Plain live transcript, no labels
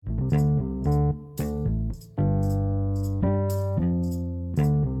Hey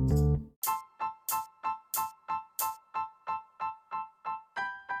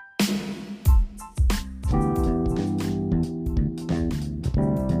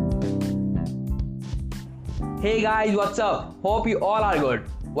guys, what's up? Hope you all are good.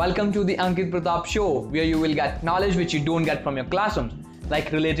 Welcome to the Ankit Pratap Show, where you will get knowledge which you don't get from your classrooms,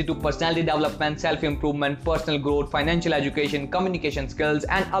 like related to personality development, self-improvement, personal growth, financial education, communication skills,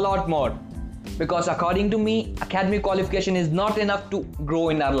 and a lot more. Because according to me, academic qualification is not enough to grow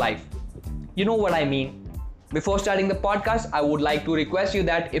in our life. You know what I mean? Before starting the podcast, I would like to request you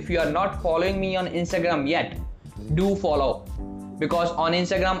that if you are not following me on Instagram yet, do follow. Because on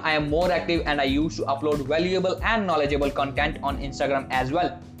Instagram I am more active and I used to upload valuable and knowledgeable content on Instagram as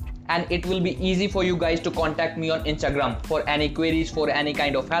well. And it will be easy for you guys to contact me on Instagram for any queries, for any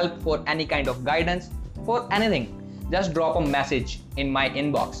kind of help, for any kind of guidance, for anything. Just drop a message in my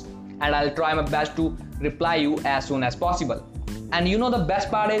inbox and I'll try my best to reply you as soon as possible. And you know the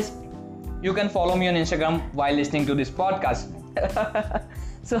best part is, you can follow me on Instagram while listening to this podcast.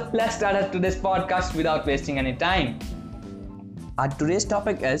 So let's start today's podcast without wasting any time. Today's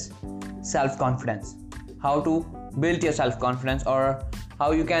topic is self-confidence. How to build your self-confidence, or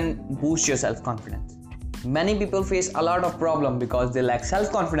how you can boost your self-confidence. Many people face a lot of problem because they lack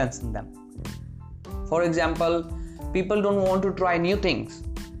self-confidence in them. For example, people don't want to try new things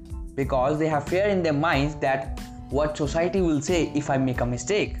because they have fear in their minds that what society will say if I make a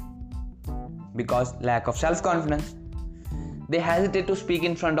mistake. Because lack of self-confidence. They hesitate to speak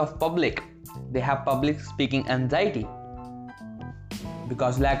in front of public. They have public speaking anxiety.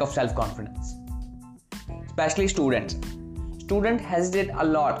 Because lack of self-confidence. Especially students. Students hesitate a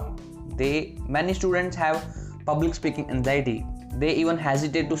lot. Many students have public speaking anxiety. They even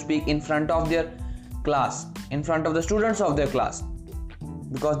hesitate to speak in front of their class, in front of the students of their class,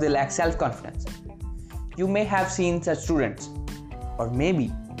 because they lack self-confidence. You may have seen such students, or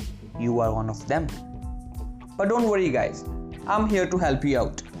maybe you are one of them. But don't worry guys, I'm here to help you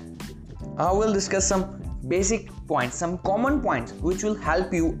out. I will discuss some basic points, some common points which will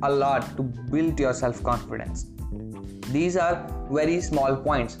help you a lot to build your self-confidence. These are very small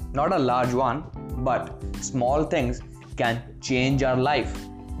points, not a large one, but small things can change your life,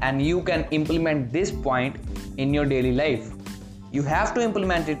 and you can implement this point in your daily life. You have to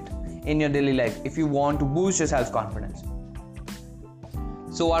implement it in your daily life if you want to boost your self-confidence.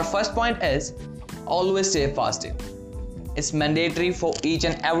 So our first point is always stay positive. It's mandatory for each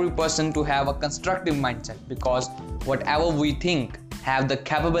and every person to have a constructive mindset, because whatever we think have the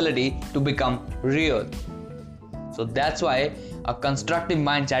capability to become real. So that's why a constructive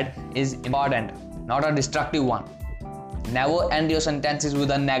mindset is important, not a destructive one. Never end your sentences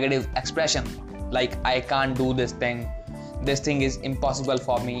with a negative expression like I can't do this thing is impossible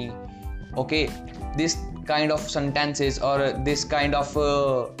for me. Okay, this kind of sentences or this kind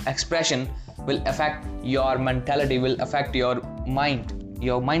of expression will affect your mentality, will affect your mind,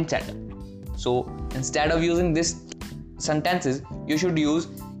 your mindset. So instead of using these sentences, you should use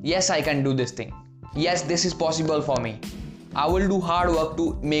yes, I can do this thing. Yes, this is possible for me. I will do hard work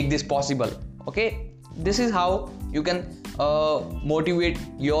to make this possible. Okay, this is how you can motivate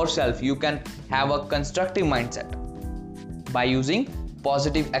yourself. You can have a constructive mindset by using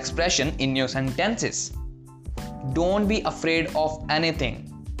positive expression in your sentences. Don't be afraid of anything.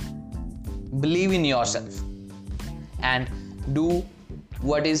 Believe in yourself and do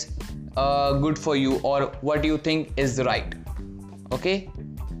what is good for you or what you think is right. Okay,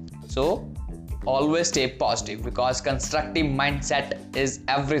 so always stay positive, because constructive mindset is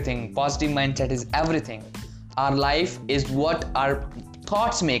everything. Positive mindset is everything. Our life is what our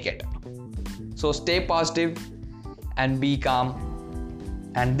thoughts make it. So stay positive and be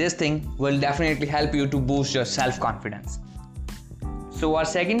calm, and this thing will definitely help you to boost your self-confidence. So our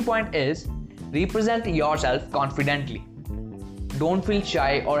second point is represent yourself confidently. Don't feel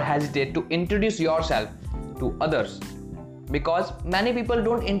shy or hesitate to introduce yourself to others, because many people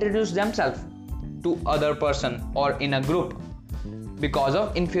don't introduce themselves to other person or in a group because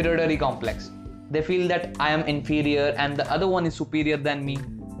of inferiority complex. They feel that I am inferior and the other one is superior than me.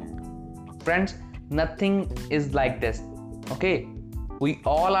 Friends, nothing is like this. Okay, we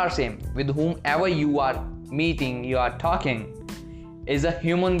all are same. With whomever you are meeting, you are talking, is a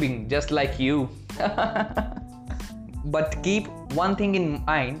human being just like you. But keep one thing in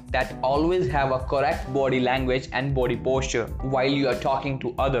mind, that always have a correct body language and body posture while you are talking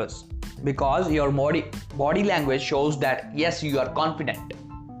to others, because your body language shows that yes, you are confident.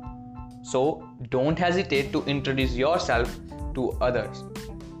 So don't hesitate to introduce yourself to others,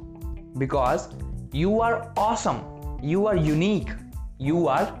 because you are awesome, you are unique, you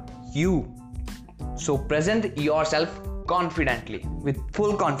are you. So present yourself confidently with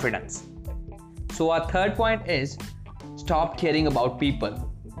full confidence. So our third point is stop caring about people.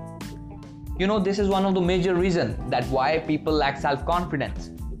 This is one of the major reasons that why people lack self-confidence,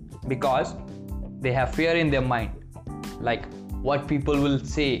 because they have fear in their mind, like what people will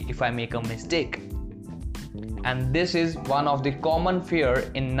say if I make a mistake. And this is one of the common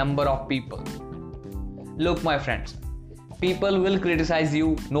fear in number of people. Look, my friends, people will criticize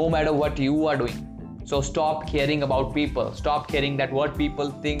you no matter what you are doing. So stop caring about people. Stop caring that what people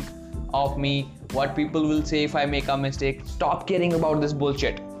think of me, what people will say if I make a mistake. Stop caring about this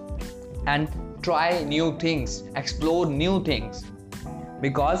bullshit and try new things, explore new things,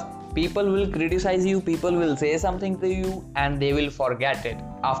 because people will criticize you, people will say something to you and they will forget it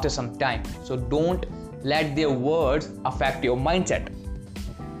after some time. So don't let their words affect your mindset.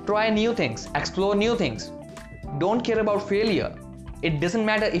 Try new things, explore new things. Don't care about failure. It doesn't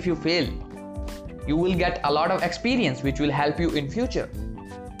matter if you fail. You will get a lot of experience which will help you in future.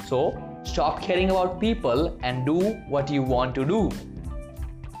 So stop caring about people and do what you want to do.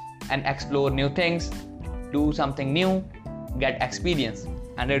 And explore new things, do something new, get experience,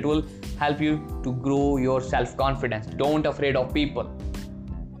 and it will help you to grow your self-confidence. Don't afraid of people.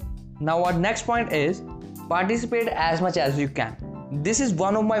 Now our next point is participate as much as you can. This is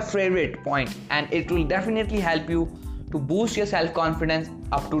one of my favorite points, and it will definitely help you to boost your self-confidence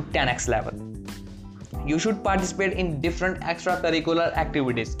up to 10x level. You should participate in different extracurricular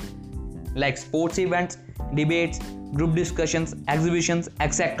activities like sports events, debates, group discussions, exhibitions,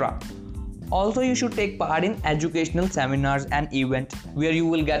 etc. Also, you should take part in educational seminars and events where you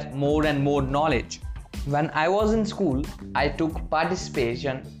will get more and more knowledge. When I was in school, I took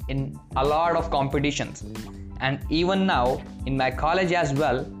participation in a lot of competitions, and even now in my college as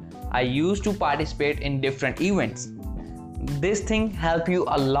well, I used to participate in different events. This thing help you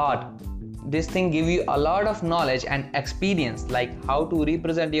a lot. This thing give you a lot of knowledge and experience, like how to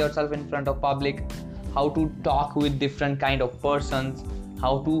represent yourself in front of public, how to talk with different kind of persons,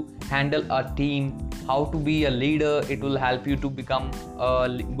 how to handle a team, how to be a leader. It will help you to become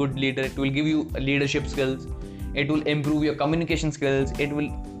a good leader. It will give you leadership skills. It will improve your communication skills. It will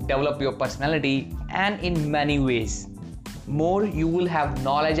develop your personality, and in many ways. More you will have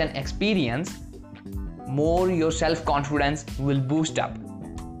knowledge and experience, more your self-confidence will boost up.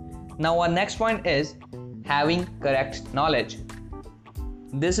 Now our next point is having correct knowledge.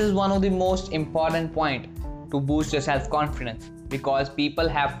 This is one of the most important point to boost your self-confidence, because people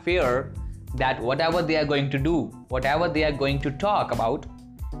have fear that whatever they are going to do, whatever they are going to talk about,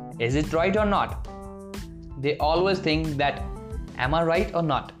 is it right or not? They always think that, am I right or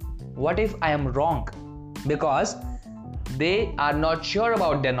not? What if I am wrong? Because they are not sure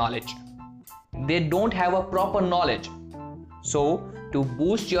about their knowledge. They don't have a proper knowledge. So to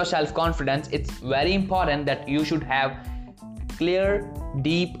boost your self-confidence, it's very important that you should have clear,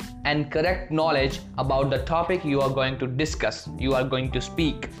 deep and correct knowledge about the topic you are going to discuss, you are going to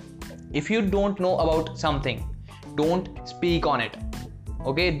speak. If you don't know about something, don't speak on it.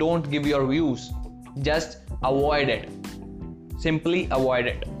 Okay, don't give your views. Just avoid it. Simply avoid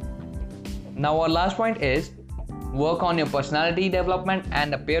it. Now our last point is work on your personality development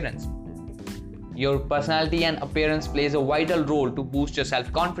and appearance. Your personality and appearance plays a vital role to boost your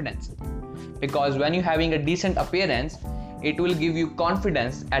self-confidence, because when you're having a decent appearance, it will give you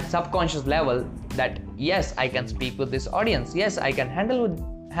confidence at subconscious level that yes, I can speak with this audience, yes, I can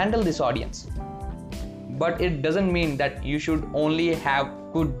handle this audience. But it doesn't mean that you should only have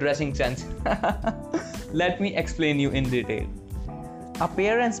good dressing sense. Let me explain you in detail.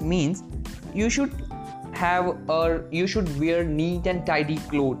 Appearance means you should wear neat and tidy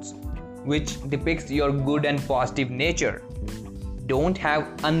clothes which depicts your good and positive nature. Don't have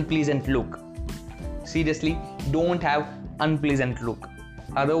unpleasant look. Seriously, don't have unpleasant look.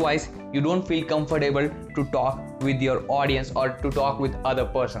 Otherwise, you don't feel comfortable to talk with your audience or to talk with other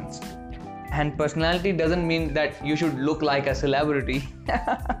persons. And personality doesn't mean that you should look like a celebrity.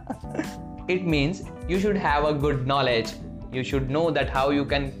 It means you should have a good knowledge. You should know that how you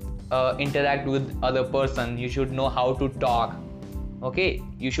can interact with other person. You should know how to talk. Okay,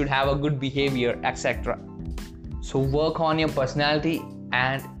 you should have a good behavior, etc. So work on your personality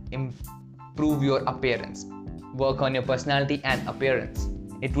and improve your appearance. Work on your personality and appearance.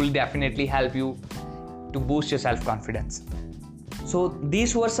 It will definitely help you to boost your self-confidence. So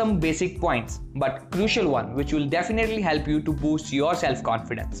these were some basic points, but crucial one which will definitely help you to boost your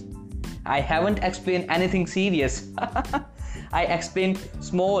self-confidence. I haven't explained anything serious. I explained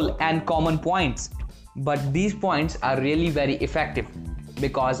small and common points, but these points are really very effective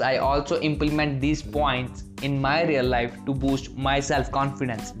because I also implement these points in my real life to boost my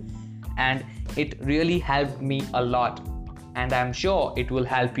self-confidence. and it really helped me a lot, and I'm sure it will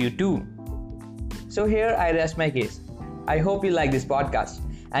help you too. So here I rest my case. I hope you like this podcast,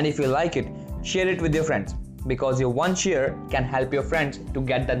 and if you like it, share it with your friends, because your one share can help your friends to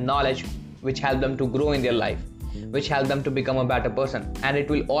get the knowledge which help them to grow in their life, which help them to become a better person, and it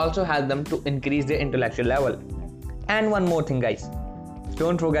will also help them to increase their intellectual level. And one more thing, guys,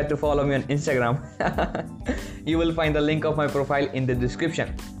 don't forget to follow me on Instagram. You will find the link of my profile in the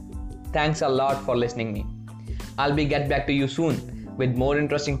description. Thanks a lot for listening me. I'll be get back to you soon with more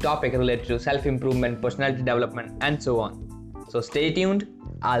interesting topic related to self-improvement, personality development, and so on. So stay tuned.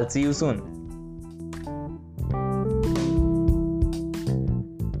 I'll see you soon.